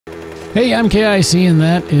Hey, I'm KIC, and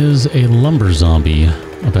that is a lumber zombie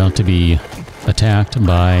about to be attacked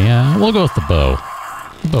by, we'll go with the bow.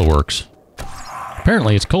 The bow works.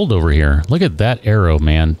 Apparently it's cold over here. Look at that arrow,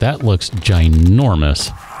 man. That looks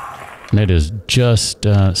ginormous. And it is just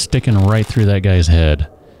sticking right through that guy's head.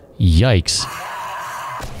 Yikes.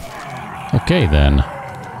 Okay, then.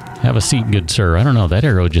 Have a seat, good sir. I don't know, that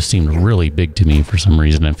arrow just seemed really big to me for some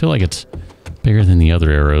reason. I feel like it's bigger than the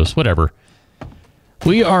other arrows. Whatever.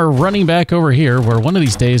 We are running back over here, where one of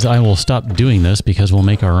these days I will stop doing this because we'll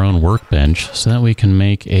make our own workbench so that we can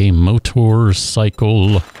make a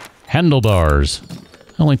motorcycle handlebars.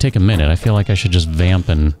 It'll only take a minute. I feel like I should just vamp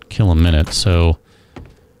and kill a minute, so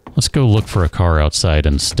let's go look for a car outside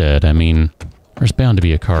instead. I mean, there's bound to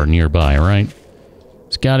be a car nearby, right?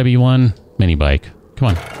 There's gotta be one. Mini bike. Come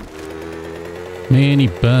on. Mini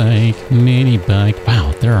bike, mini bike.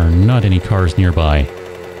 Wow, there are not any cars nearby.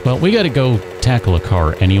 Well, we gotta go tackle a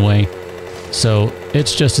car anyway, so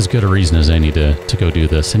it's just as good a reason as any to go do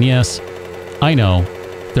this. And yes, I know,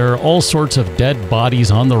 there are all sorts of dead bodies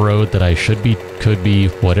on the road that I should be, could be,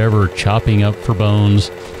 whatever, chopping up for bones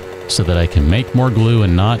so that I can make more glue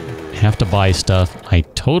and not have to buy stuff. I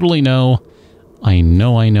totally know. I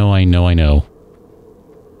know.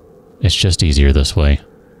 It's just easier this way.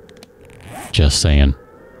 Just saying.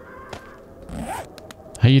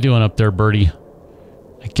 How you doing up there, birdie?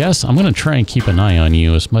 I guess I'm going to try and keep an eye on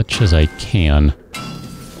you as much as I can.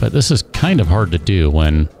 But this is kind of hard to do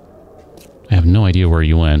when I have no idea where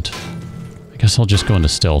you went. I guess I'll just go into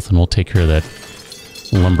stealth and we'll take care of that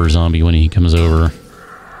lumber zombie when he comes over.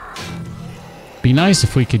 Be nice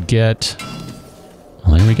if we could get...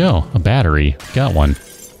 Well, there we go. A battery. Got one.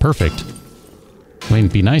 Perfect. I mean,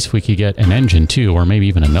 it'd be nice if we could get an engine too, or maybe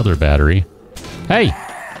even another battery. Hey!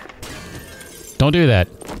 Don't do that.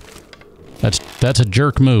 That's a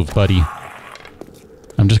jerk move, buddy.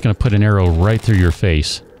 I'm just going to put an arrow right through your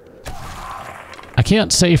face. I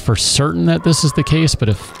can't say for certain that this is the case, but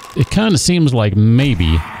if it kind of seems like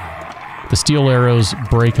maybe the steel arrows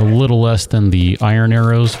break a little less than the iron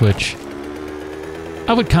arrows, which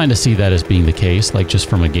I would kind of see that as being the case, like just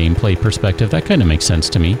from a gameplay perspective. That kind of makes sense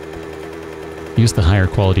to me. Use the higher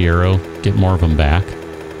quality arrow, get more of them back,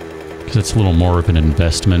 because it's a little more of an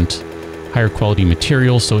investment. Higher quality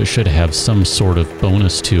material, so it should have some sort of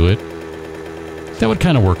bonus to it. That would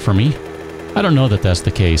kind of work for me. I don't know that that's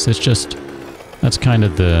the case. It's just, that's kind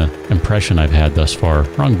of the impression I've had thus far.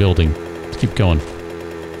 Wrong building. Let's keep going.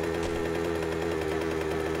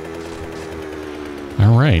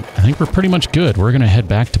 Alright, I think we're pretty much good. We're going to head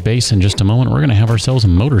back to base in just a moment. We're going to have ourselves a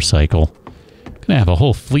motorcycle. Going to have a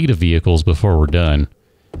whole fleet of vehicles before we're done.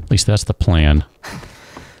 At least that's the plan.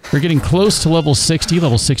 We're getting close to level 60.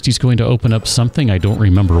 Level 60 is going to open up something. I don't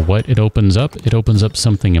remember what it opens up. It opens up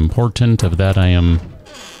something important. Of that I am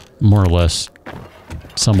more or less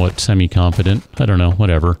somewhat semi-confident. I don't know,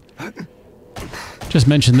 whatever. Just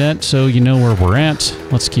mention that so you know where we're at.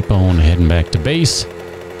 Let's keep on heading back to base.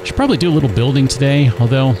 Should probably do a little building today,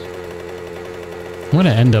 although I'm going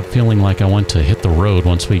to end up feeling like I want to hit the road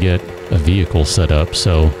once we get a vehicle set up,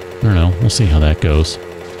 so I don't know. We'll see how that goes.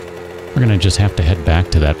 We're going to just have to head back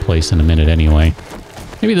to that place in a minute anyway.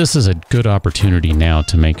 Maybe this is a good opportunity now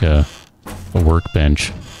to make a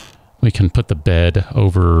workbench. We can put the bed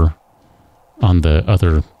over on the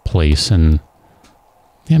other place and...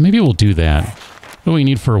 yeah, maybe we'll do that. What do we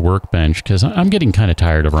need for a workbench? Because I'm getting kind of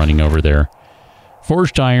tired of running over there.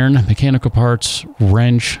 Forged iron, mechanical parts,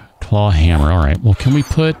 wrench, claw hammer. Alright, well can we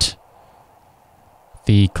put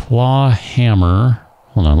the claw hammer...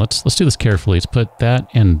 Hold on, let's do this carefully. Let's put that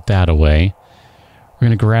and that away. We're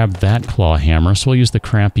going to grab that claw hammer, so we'll use the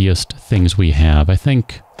crappiest things we have. I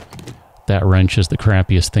think that wrench is the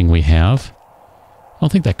crappiest thing we have. I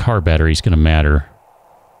don't think that car battery is going to matter.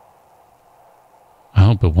 I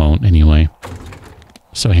hope it won't, anyway.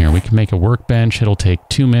 So here, we can make a workbench. It'll take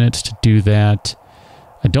 2 minutes to do that.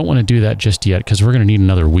 I don't want to do that just yet, because we're going to need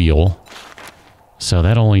another wheel. So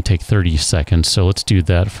that'll only take 30 seconds, so let's do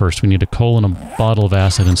that first. We need a coal and a bottle of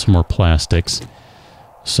acid and some more plastics.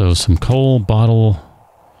 So some coal, bottle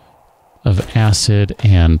of acid,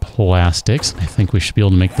 and plastics. I think we should be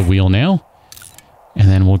able to make the wheel now. And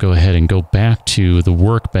then we'll go ahead and go back to the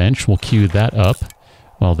workbench. We'll queue that up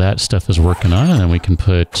while that stuff is working on, and then we can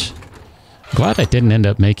put... I'm glad I didn't end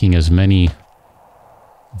up making as many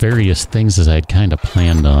various things as I'd kind of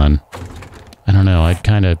planned on. I don't know, I'd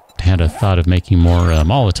kind of had a thought of making more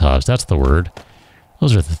Molotovs, that's the word.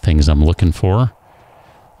 Those are the things I'm looking for.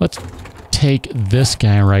 Let's take this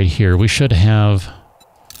guy right here. We should have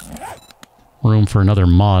room for another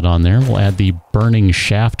mod on there. We'll add the burning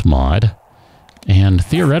shaft mod. And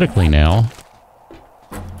theoretically now,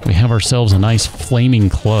 We have ourselves a nice flaming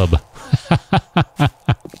club.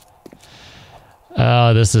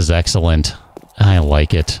 Oh, this is excellent. I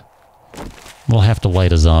like it. We'll have to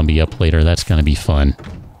light a zombie up later. That's going to be fun.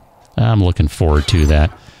 I'm looking forward to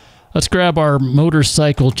that. Let's grab our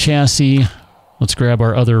motorcycle chassis. Let's grab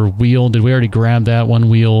our other wheel. Did we already grab that? One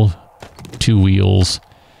wheel, two wheels.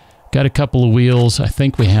 Got a couple of wheels. I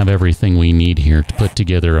think we have everything we need here to put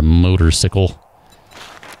together a motorcycle.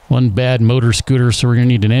 One bad motor scooter, so we're going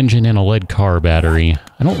to need an engine and a lead car battery.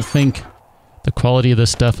 I don't think the quality of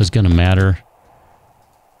this stuff is going to matter.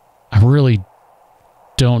 I really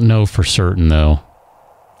don't know for certain, though.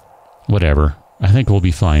 Whatever. I think we'll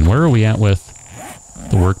be fine. Where are we at with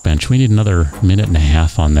the workbench? We need another minute and a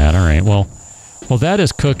half on that. All right, well, that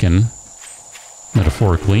is cooking,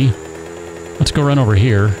 metaphorically. Let's go run over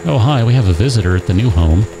here. Oh, hi, we have a visitor at the new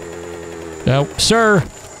home. Oh, sir,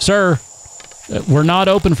 we're not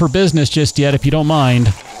open for business just yet, if you don't mind.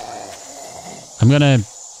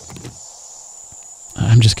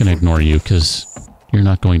 I'm just gonna ignore you, because you're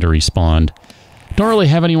not going to respond. Don't really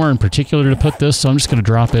have anywhere in particular to put this, so I'm just gonna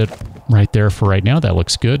drop it right there for right now. That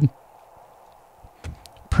looks good.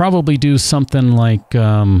 Probably do something like,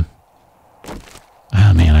 oh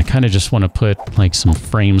man, I kind of just want to put like some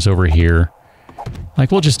frames over here.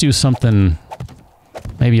 Like we'll just do something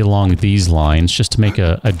maybe along these lines just to make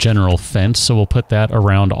a general fence. So we'll put that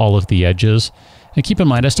around all of the edges. And keep in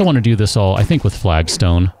mind, I still want to do this all, I think, with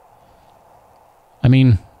flagstone. I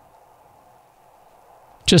mean,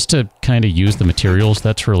 just to kind of use the materials,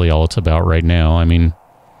 that's really all it's about right now. I mean,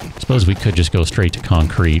 I suppose we could just go straight to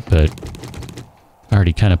concrete, but I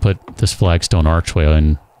already kind of put this flagstone archway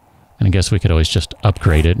in, and I guess we could always just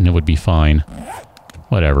upgrade it and it would be fine.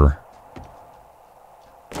 Whatever.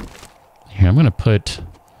 Here, I'm going to put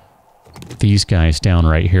these guys down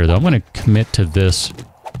right here, though. I'm going to commit to this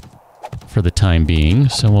for the time being.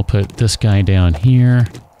 So we'll put this guy down here,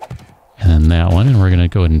 and then that one, and we're going to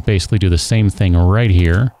go ahead and basically do the same thing right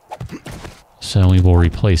here. So we will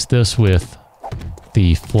replace this with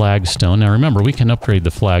the flagstone. Now remember, we can upgrade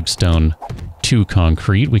the flagstone to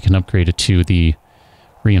concrete. We can upgrade it to the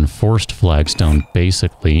reinforced flagstone,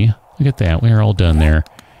 basically. Look at that. We're all done there.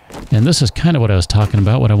 And this is kind of what I was talking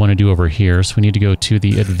about, what I want to do over here. So we need to go to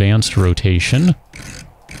the advanced rotation.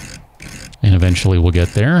 And eventually we'll get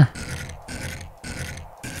there.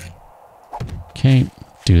 Okay,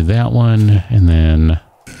 do that one, and then...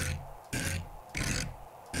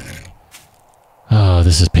 Oh,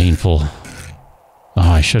 this is painful. Oh,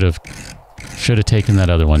 I should have taken that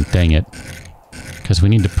other one. Dang it. Because we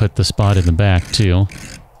need to put the spot in the back, too.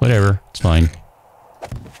 Whatever, it's fine.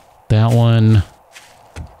 That one.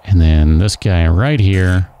 And then this guy right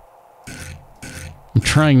here. I'm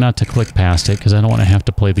trying not to click past it, because I don't want to have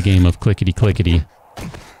to play the game of clickety-clickety.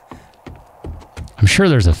 I'm sure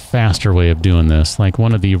there's a faster way of doing this. Like,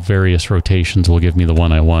 one of the various rotations will give me the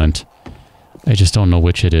one I want. I just don't know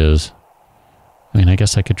which it is. I mean, I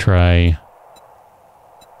guess I could try...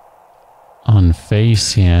 on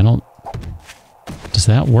face. Yeah, I don't... Does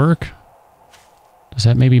that work? Does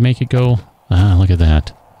that maybe make it go? Ah, look at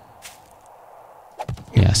that.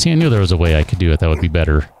 Yeah, see, I knew there was a way I could do it that would be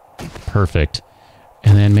better. Perfect.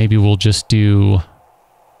 And then maybe we'll just do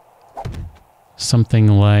something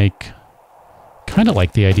like... kind of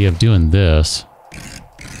like the idea of doing this.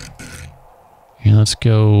 And let's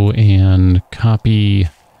go and copy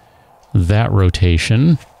that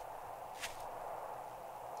rotation.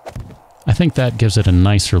 I think that gives it a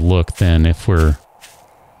nicer look than if we're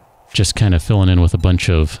just kind of filling in with a bunch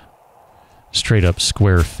of straight up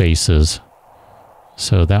square faces.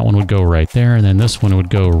 So that one would go right there, and then this one would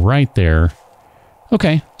go right there.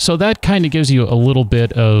 Okay, so that kind of gives you a little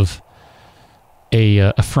bit of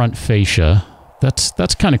a front fascia.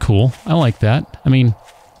 That's kind of cool. I like that. I mean,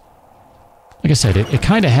 like I said, it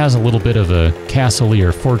kind of has a little bit of a castle-y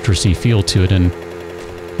or fortressy feel to it, and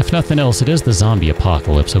if nothing else, it is the zombie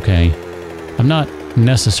apocalypse, okay? I'm not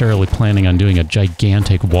necessarily planning on doing a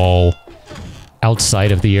gigantic wall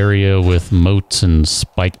outside of the area with moats and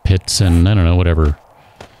spike pits and, I don't know, whatever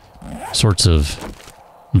sorts of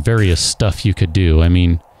various stuff you could do. I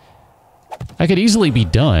mean, I could easily be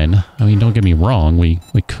done. I mean, don't get me wrong, we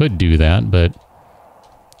could do that, but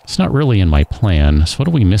it's not really in my plan. So what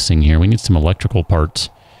are we missing here? We need some electrical parts.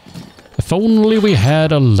 If only we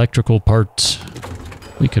had electrical parts,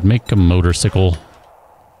 we could make a motorcycle.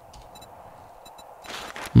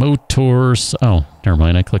 Motors. Oh, never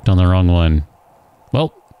mind. I clicked on the wrong one.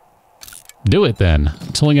 Well, do it then.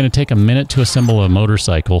 It's only going to take a minute to assemble a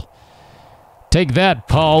motorcycle. Take that,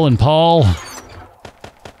 Paul and Paul.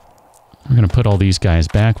 We're going to put all these guys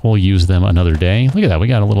back. We'll use them another day. Look at that. We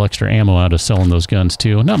got a little extra ammo out of selling those guns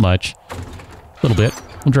too. Not much. A little bit.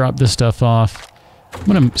 We'll drop this stuff off. I'm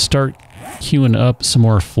going to start queuing up some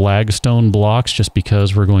more flagstone blocks just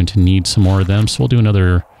because we're going to need some more of them. So we'll do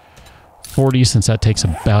another 40 since that takes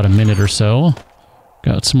about a minute or so.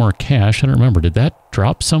 Got some more cash. I don't remember. Did that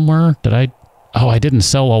drop somewhere? Did I? Oh, I didn't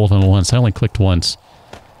sell all of them at once. I only clicked once.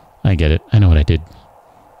 I get it. I know what I did.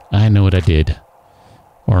 I know what I did.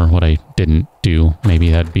 Or what I didn't do.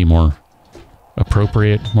 Maybe that'd be more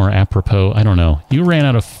appropriate, more apropos. I don't know. You ran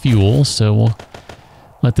out of fuel, so we'll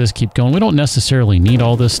let this keep going. We don't necessarily need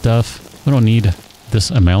all this stuff. We don't need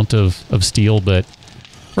this amount of steel, but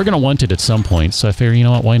we're going to want it at some point. So I figure, you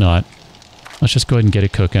know what, why not? Let's just go ahead and get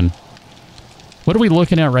it cooking. What are we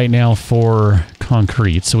looking at right now for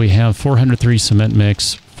concrete? So we have 403 cement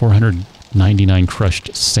mix, 499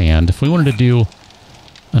 crushed sand. If we wanted to do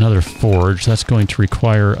another forge, that's going to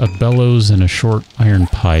require a bellows and a short iron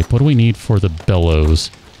pipe. What do we need for the bellows?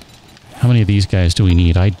 How many of these guys do we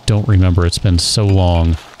need? I don't remember. It's been so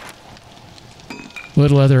long.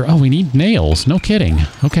 Wood, leather. Oh, we need nails. No kidding.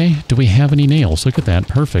 Okay. Do we have any nails? Look at that.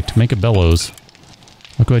 Perfect. Make a bellows.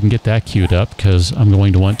 I'll go ahead and get that queued up because I'm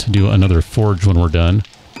going to want to do another forge when we're done.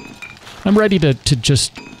 I'm ready to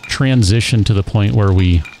just transition to the point where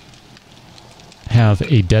we have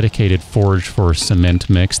a dedicated forge for cement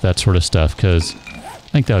mix, that sort of stuff, because I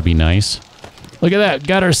think that would be nice. Look at that.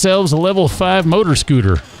 Got ourselves a level 5 motor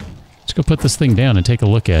scooter. Let's go put this thing down and take a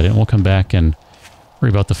look at it, and we'll come back and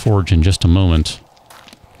worry about the forge in just a moment.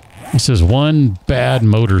 This is one bad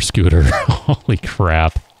motor scooter. Holy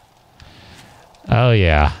crap. Oh,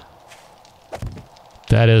 yeah.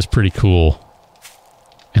 That is pretty cool.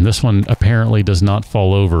 And this one apparently does not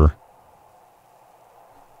fall over.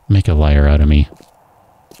 Make a liar out of me.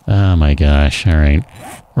 Oh, my gosh. All right.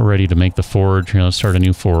 We're ready to make the forge. Here, let's start a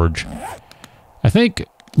new forge. I think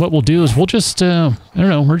what we'll do is we'll just, I don't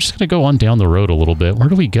know, we're just going to go on down the road a little bit. Where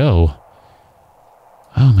do we go?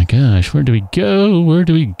 Oh, my gosh. Where do we go? Where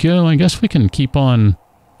do we go? I guess we can keep on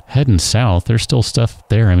heading south. There's still stuff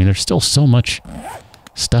there. I mean, there's still so much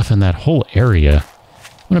stuff in that whole area.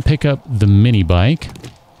 I'm going to pick up the mini bike.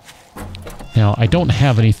 Now, I don't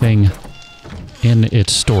have anything in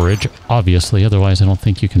its storage, obviously. Otherwise, I don't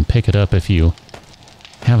think you can pick it up if you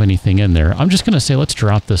have anything in there. I'm just going to say, let's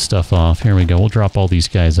drop this stuff off. Here we go. We'll drop all these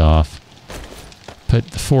guys off. Put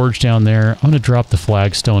the forge down there. I'm going to drop the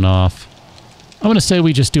flagstone off. I'm going to say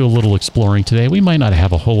we just do a little exploring today. We might not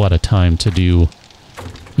have a whole lot of time to do,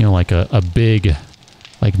 you know, like a big,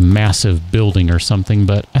 like massive building or something,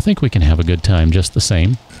 but I think we can have a good time just the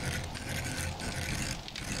same.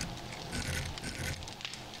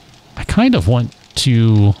 I kind of want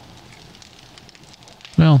to...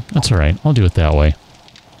 Well, that's all right. I'll do it that way.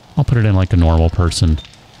 I'll put it in like a normal person.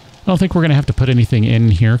 I don't think we're going to have to put anything in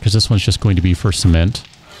here because this one's just going to be for cement.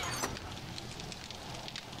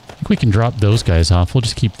 I think we can drop those guys off. We'll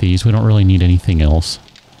just keep these. We don't really need anything else.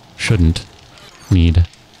 Shouldn't need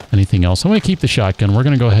anything else. I'm going to keep the shotgun. We're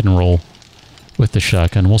going to go ahead and roll with the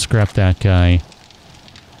shotgun. We'll scrap that guy.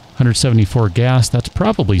 174 gas. That's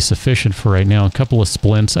probably sufficient for right now. A couple of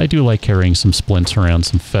splints. I do like carrying some splints around,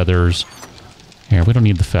 some feathers. Here, we don't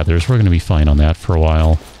need the feathers. We're going to be fine on that for a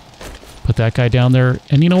while. Put that guy down there.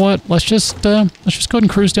 And you know what? Let's just go ahead and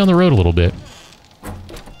cruise down the road a little bit.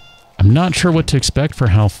 I'm not sure what to expect for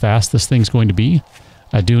how fast this thing's going to be.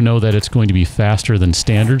 I do know that it's going to be faster than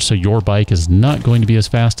standard, so your bike is not going to be as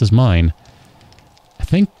fast as mine. I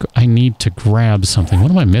think I need to grab something. What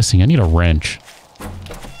am I missing? I need a wrench.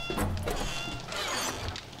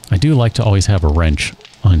 I do like to always have a wrench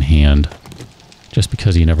on hand, just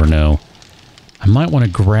because you never know. I might want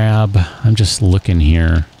to grab... I'm just looking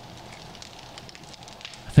here.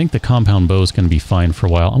 I think the compound bow is going to be fine for a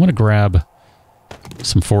while. I'm going to grab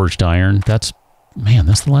some forged iron. That's... Man,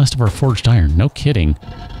 that's the last of our forged iron. No kidding.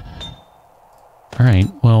 Alright,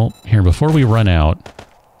 well, here, before we run out,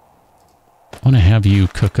 I want to have you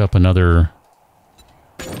cook up another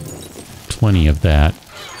 20 of that,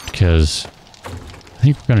 because I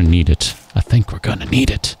think we're going to need it. I think we're going to need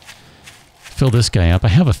it. Fill this guy up. I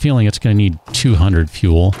have a feeling it's going to need 200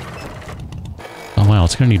 fuel. Oh, wow,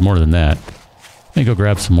 it's going to need more than that. Let me go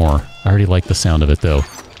grab some more. I already like the sound of it, though.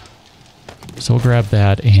 So we'll grab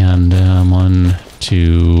that, and 1,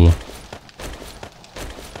 2...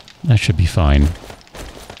 That should be fine.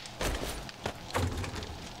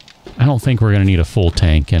 I don't think we're going to need a full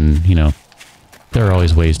tank, and, you know, there are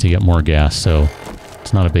always ways to get more gas, so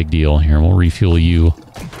it's not a big deal. Here, we'll refuel you.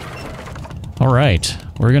 All right,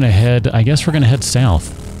 we're going to head... I guess we're going to head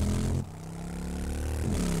south.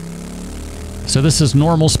 So this is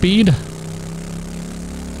normal speed.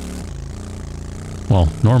 Well,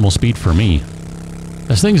 normal speed for me.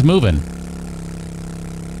 This thing's moving.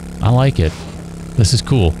 I like it. This is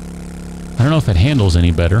cool. I don't know if it handles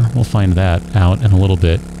any better. We'll find that out in a little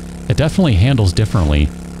bit. It definitely handles differently.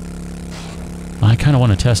 I kind of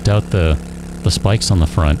want to test out the spikes on the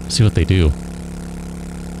front, see what they do.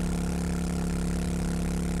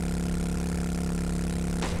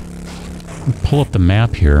 Pull up the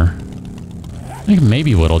map here. I think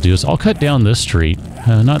maybe what I'll do is I'll cut down this street.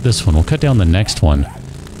 Not this one. We'll cut down the next one.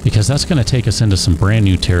 Because that's going to take us into some brand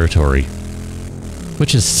new territory.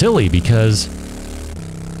 Which is silly because...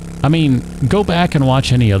 I mean, go back and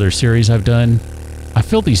watch any other series I've done. I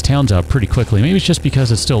filled these towns out pretty quickly. Maybe it's just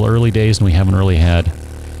because it's still early days and we haven't really had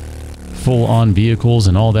full-on vehicles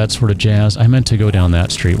and all that sort of jazz. I meant to go down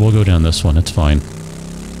that street. We'll go down this one. It's fine.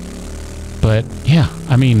 But, yeah,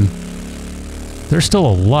 I mean... There's still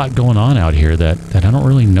a lot going on out here that I don't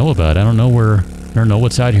really know about. I don't know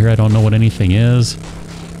what's out here. I don't know what anything is.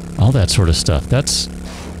 All that sort of stuff. That's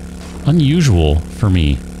unusual for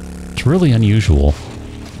me. It's really unusual.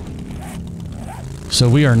 So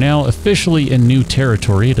we are now officially in new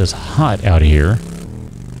territory. It is hot out here.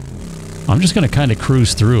 I'm just going to kind of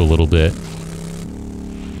cruise through a little bit.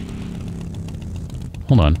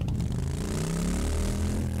 Hold on.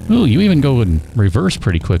 Ooh, you even go in reverse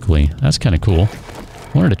pretty quickly. That's kind of cool.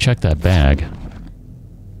 I wanted to check that bag.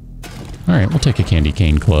 Alright, we'll take a candy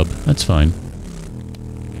cane club. That's fine.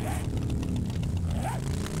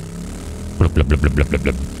 Blub, blub, blub, blub, blub,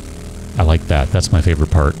 blub. I like that. That's my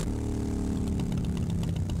favorite part.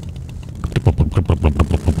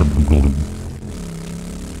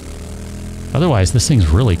 Otherwise, this thing's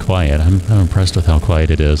really quiet. I'm impressed with how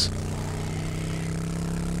quiet it is.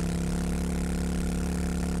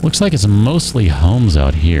 Looks like it's mostly homes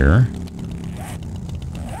out here.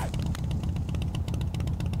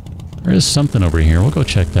 There is something over here. We'll go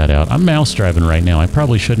check that out. I'm mouse driving right now. I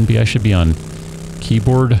probably shouldn't be. I should be on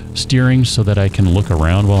keyboard steering so that I can look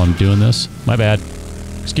around while I'm doing this. My bad.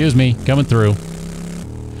 Excuse me. Coming through.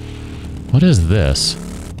 What is this?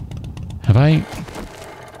 Have I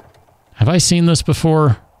seen this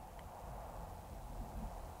before?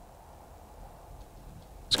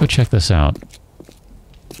 Let's go check this out.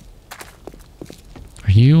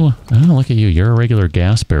 Are you... Oh, look at you. You're a regular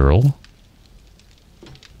gas barrel.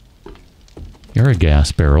 You're a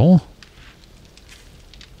gas barrel.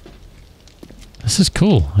 This is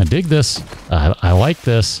cool. I dig this. I like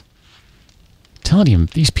this. I'm telling you,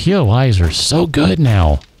 these POIs are so good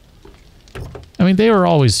now. I mean, they were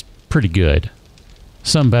always pretty good.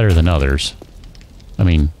 Some better than others. I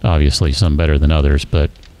mean, obviously some better than others, but...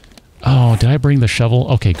 Oh, did I bring the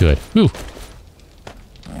shovel? Okay, good. Ooh.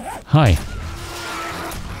 Hi.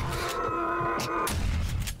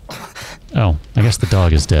 Oh, I guess the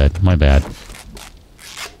dog is dead. My bad.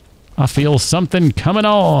 I feel something coming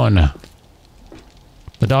on.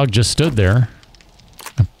 The dog just stood there.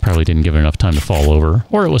 I probably didn't give it enough time to fall over.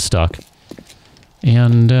 Or it was stuck.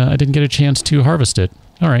 And I didn't get a chance to harvest it.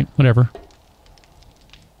 Alright, whatever.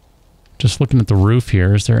 Just looking at the roof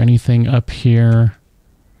here. Is there anything up here?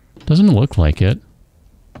 Doesn't look like it.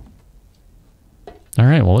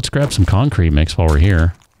 Alright, well let's grab some concrete mix while we're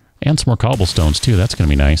here. And some more cobblestones too. That's going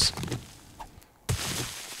to be nice.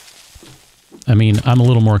 I mean, I'm a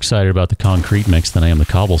little more excited about the concrete mix than I am the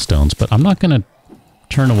cobblestones, but I'm not going to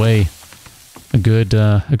turn away a good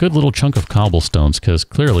little chunk of cobblestones, because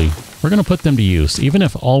clearly we're going to put them to use, even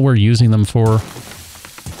if all we're using them for...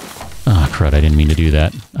 Oh, crud, I didn't mean to do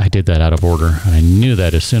that. I did that out of order, and I knew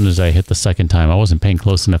that as soon as I hit the second time. I wasn't paying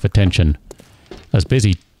close enough attention. I was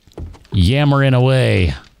busy yammering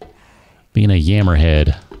away, being a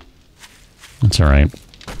yammerhead. That's alright.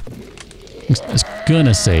 I was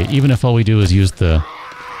gonna say, even if all we do is use the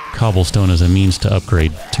cobblestone as a means to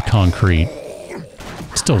upgrade to concrete,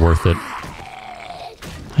 it's still worth it.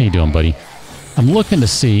 How you doing, buddy? I'm looking to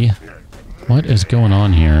see what is going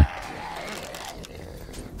on here.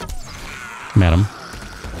 Madam,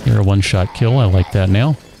 you're a one-shot kill. I like that now.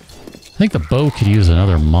 I think the bow could use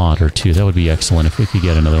another mod or two. That would be excellent if we could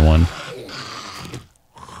get another one.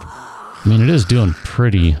 I mean, it is doing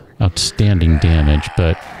pretty outstanding damage,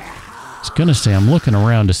 but I was gonna say, I'm looking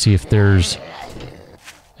around to see if there's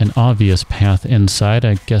an obvious path inside.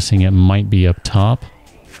 I'm guessing it might be up top.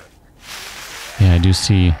 Yeah, I do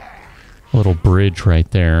see a little bridge right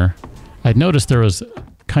there. I'd noticed there was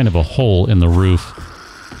kind of a hole in the roof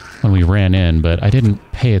when we ran in, but I didn't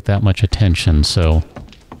pay it that much attention, so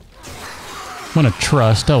I'm gonna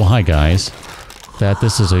trust, oh hi guys, that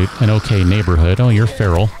this is an okay neighborhood. Oh, you're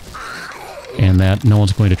feral. And that no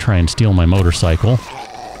one's going to try and steal my motorcycle.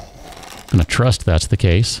 I'm gonna trust that's the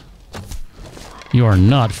case. You are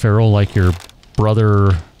not feral like your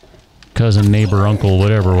brother, cousin, neighbor, uncle,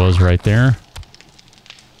 whatever it was right there.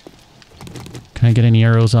 Can I get any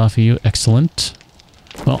arrows off of you? Excellent.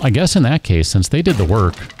 Well, I guess in that case, since they did the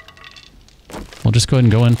work, we'll just go ahead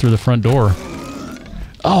and go in through the front door.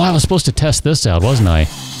 Oh, I was supposed to test this out, wasn't I?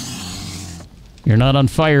 You're not on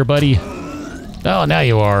fire, buddy. Oh, now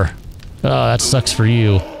you are. Oh, that sucks for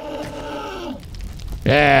you.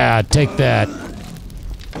 Yeah, take that.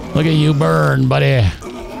 Look at you burn, buddy.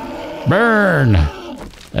 Burn!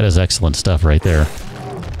 That is excellent stuff right there.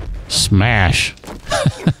 Smash.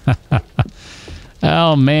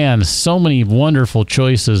 Oh, man. So many wonderful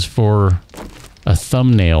choices for a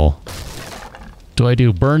thumbnail. Do I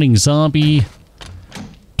do burning zombie?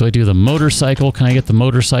 Do I do the motorcycle? Can I get the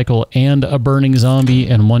motorcycle and a burning zombie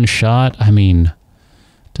in one shot? I mean,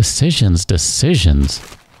 decisions. Go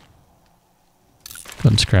ahead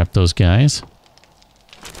and scrap those guys.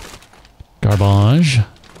 Garbage.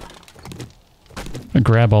 I'm gonna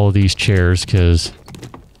grab all of these chairs because,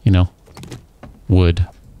 you know, wood.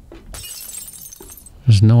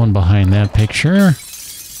 There's no one behind that picture.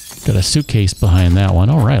 Got a suitcase behind that one.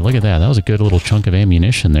 All right, look at that. That was a good little chunk of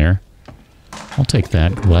ammunition there. I'll take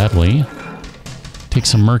that gladly. Take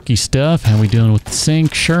some murky stuff. How we doing with the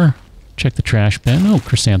sink? Sure. Check the trash bin. Oh,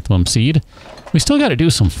 chrysanthemum seed. We still got to do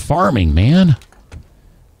some farming, man.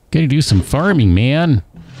 Got to do some farming, man.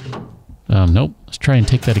 Nope. Let's try and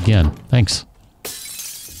take that again. Thanks.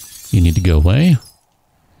 You need to go away.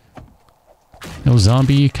 No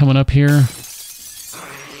zombie coming up here.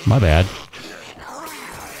 My bad.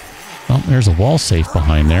 Oh, there's a wall safe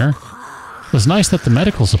behind there. It was nice that the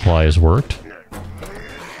medical supplies worked.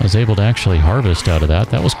 I was able to actually harvest out of that.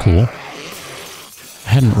 That was cool. I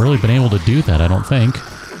hadn't really been able to do that, I don't think.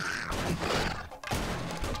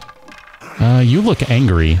 You look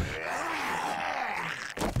angry.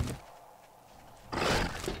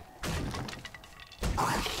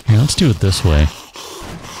 Here, let's do it this way.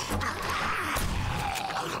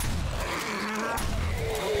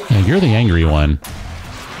 Yeah, you're the angry one.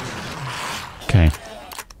 Okay.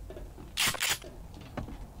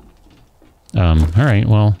 Alright,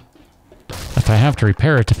 well, if I have to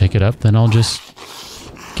repair it to pick it up, then I'll just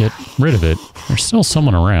get rid of it. There's still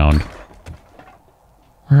someone around.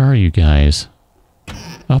 Where are you guys? I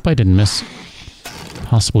hope I didn't miss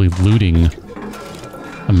possibly looting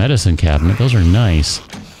a medicine cabinet. Those are nice.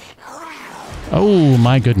 Oh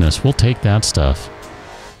my goodness, we'll take that stuff.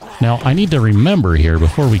 Now, I need to remember here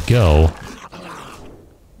before we go.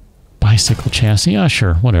 Bicycle chassis? Yeah,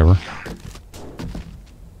 sure, whatever.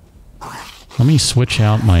 Let me switch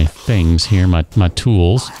out my things here, my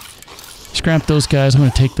tools. Scrap those guys. I'm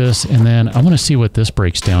going to take this, and then I want to see what this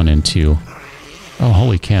breaks down into. Oh,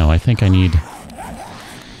 holy cow. I think I need...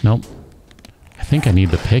 Nope. I think I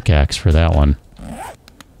need the pickaxe for that one.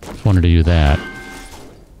 Just wanted to do that.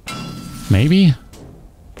 Maybe?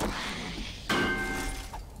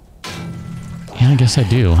 Yeah, I guess I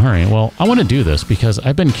do. Alright, well, I want to do this because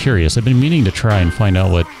I've been curious. I've been meaning to try and find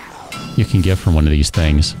out what you can get from one of these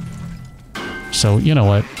things. So, you know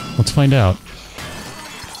what? Let's find out.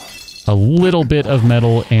 A little bit of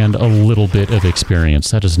metal and a little bit of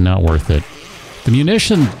experience. That is not worth it. The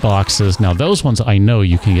munition boxes, now those ones I know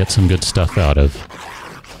you can get some good stuff out of.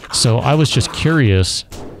 So I was just curious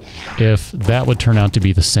if that would turn out to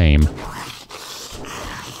be the same.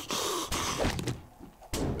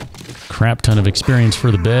 Crap ton of experience for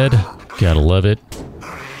the bed. Gotta love it.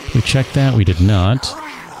 We checked that. We did not.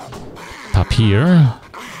 Papier.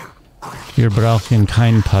 Wir brauchen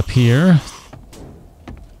kein Papier.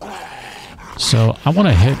 So I want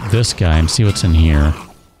to hit this guy and see what's in here.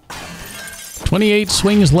 28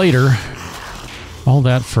 swings later. All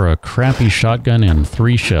that for a crappy shotgun and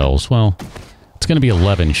 3 shells. Well, it's going to be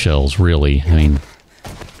 11 shells, really. I mean,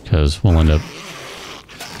 because we'll end up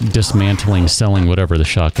dismantling, selling whatever the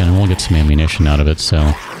shotgun, and we'll get some ammunition out of it,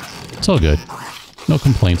 so it's all good. No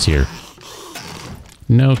complaints here.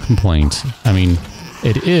 No complaints. I mean,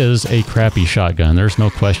 it is a crappy shotgun. There's no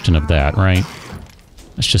question of that, right?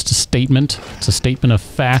 It's just a statement. It's a statement of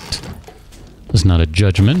fact. It's not a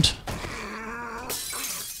judgment.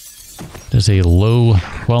 It is a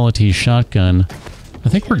low-quality shotgun. I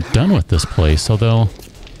think we're done with this place, although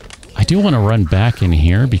I do want to run back in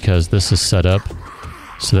here because this is set up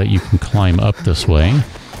so that you can climb up this way.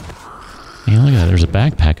 Hey, look at that. There's a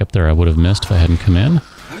backpack up there I would have missed if I hadn't come in.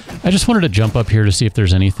 I just wanted to jump up here to see if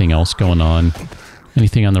there's anything else going on.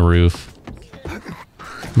 Anything on the roof.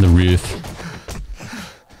 The roof.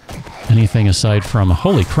 Anything aside from...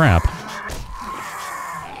 Holy crap!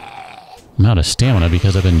 I'm out of stamina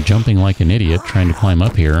because I've been jumping like an idiot trying to climb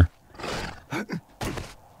up here.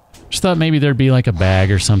 There's just thought maybe there'd be like a bag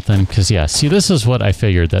or something. Because, yeah, see, this is what I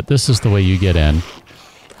figured, that this is the way you get in.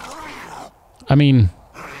 I mean,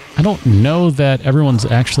 I don't know that everyone's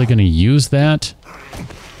actually going to use that.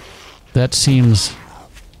 That seems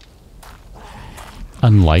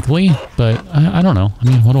unlikely, but I don't know. I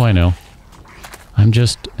mean, what do I know? I'm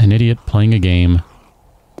just an idiot playing a game.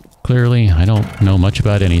 Clearly, I don't know much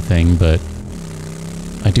about anything, but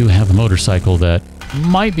I do have a motorcycle that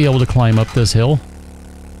might be able to climb up this hill.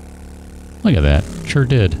 Look at that. Sure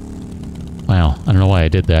did. Wow, I don't know why I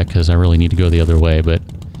did that, because I really need to go the other way, but,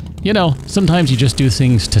 you know, sometimes you just do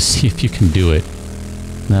things to see if you can do it.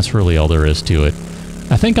 And that's really all there is to it.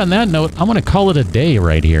 I think on that note, I'm going to call it a day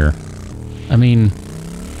right here. I mean,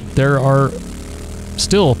 there are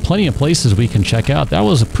still plenty of places we can check out. That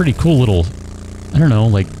was a pretty cool little, I don't know,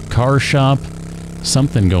 like car shop,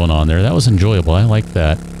 something going on there. That was enjoyable. I liked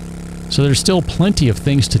that. So there's still plenty of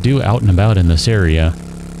things to do out and about in this area.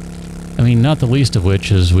 I mean, not the least of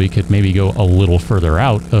which is we could maybe go a little further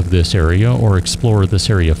out of this area or explore this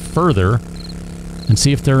area further and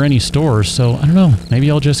see if there are any stores. So, I don't know,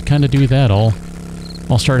 maybe I'll just kind of do that. I'll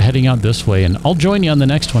start heading out this way, and I'll join you on the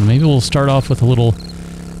next one. Maybe we'll start off with a little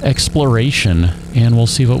exploration, and we'll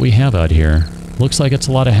see what we have out here. Looks like it's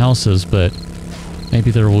a lot of houses, but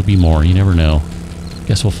maybe there will be more. You never know.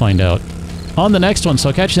 Guess we'll find out on the next one. So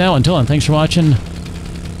I'll catch you now. Until then, thanks for watching.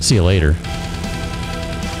 See you later.